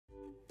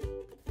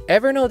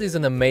Evernote is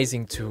an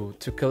amazing tool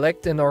to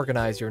collect and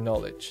organize your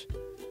knowledge.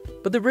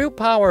 But the real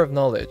power of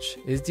knowledge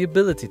is the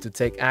ability to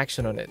take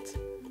action on it.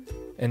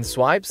 And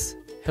Swipes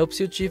helps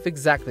you achieve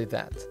exactly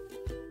that.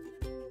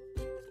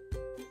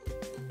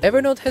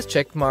 Evernote has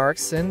check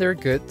marks, and they're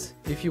good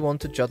if you want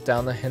to jot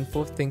down a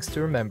handful of things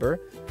to remember.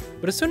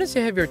 But as soon as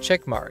you have your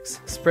check marks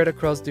spread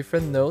across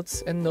different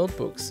notes and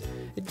notebooks,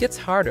 it gets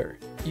harder.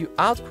 You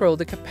outgrow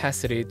the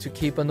capacity to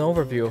keep an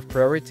overview of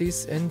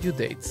priorities and due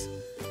dates.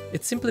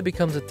 It simply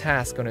becomes a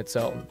task on its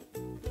own.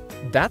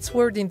 That's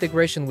where the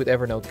integration with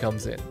Evernote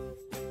comes in.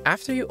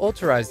 After you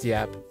authorize the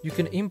app, you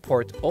can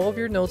import all of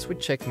your notes with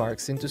check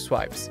marks into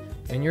Swipes,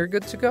 and you're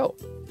good to go.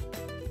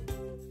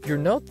 Your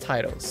note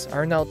titles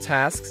are now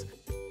tasks,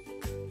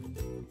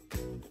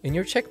 and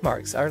your check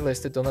marks are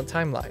listed on a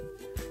timeline.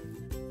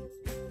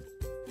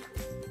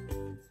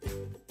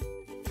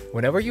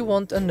 Whenever you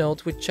want a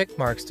note with check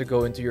marks to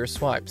go into your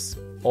Swipes,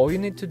 all you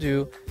need to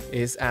do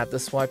is add the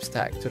Swipes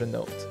tag to the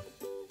note.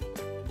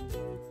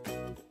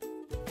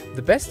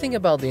 The best thing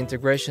about the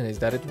integration is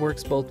that it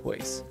works both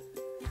ways.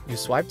 You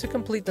swipe to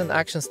complete an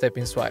action step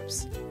in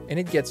Swipes, and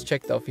it gets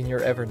checked off in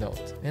your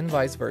Evernote, and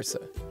vice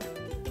versa.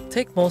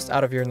 Take most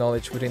out of your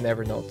knowledge within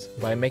Evernote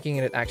by making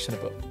it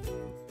actionable.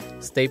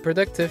 Stay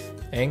productive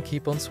and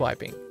keep on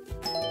swiping.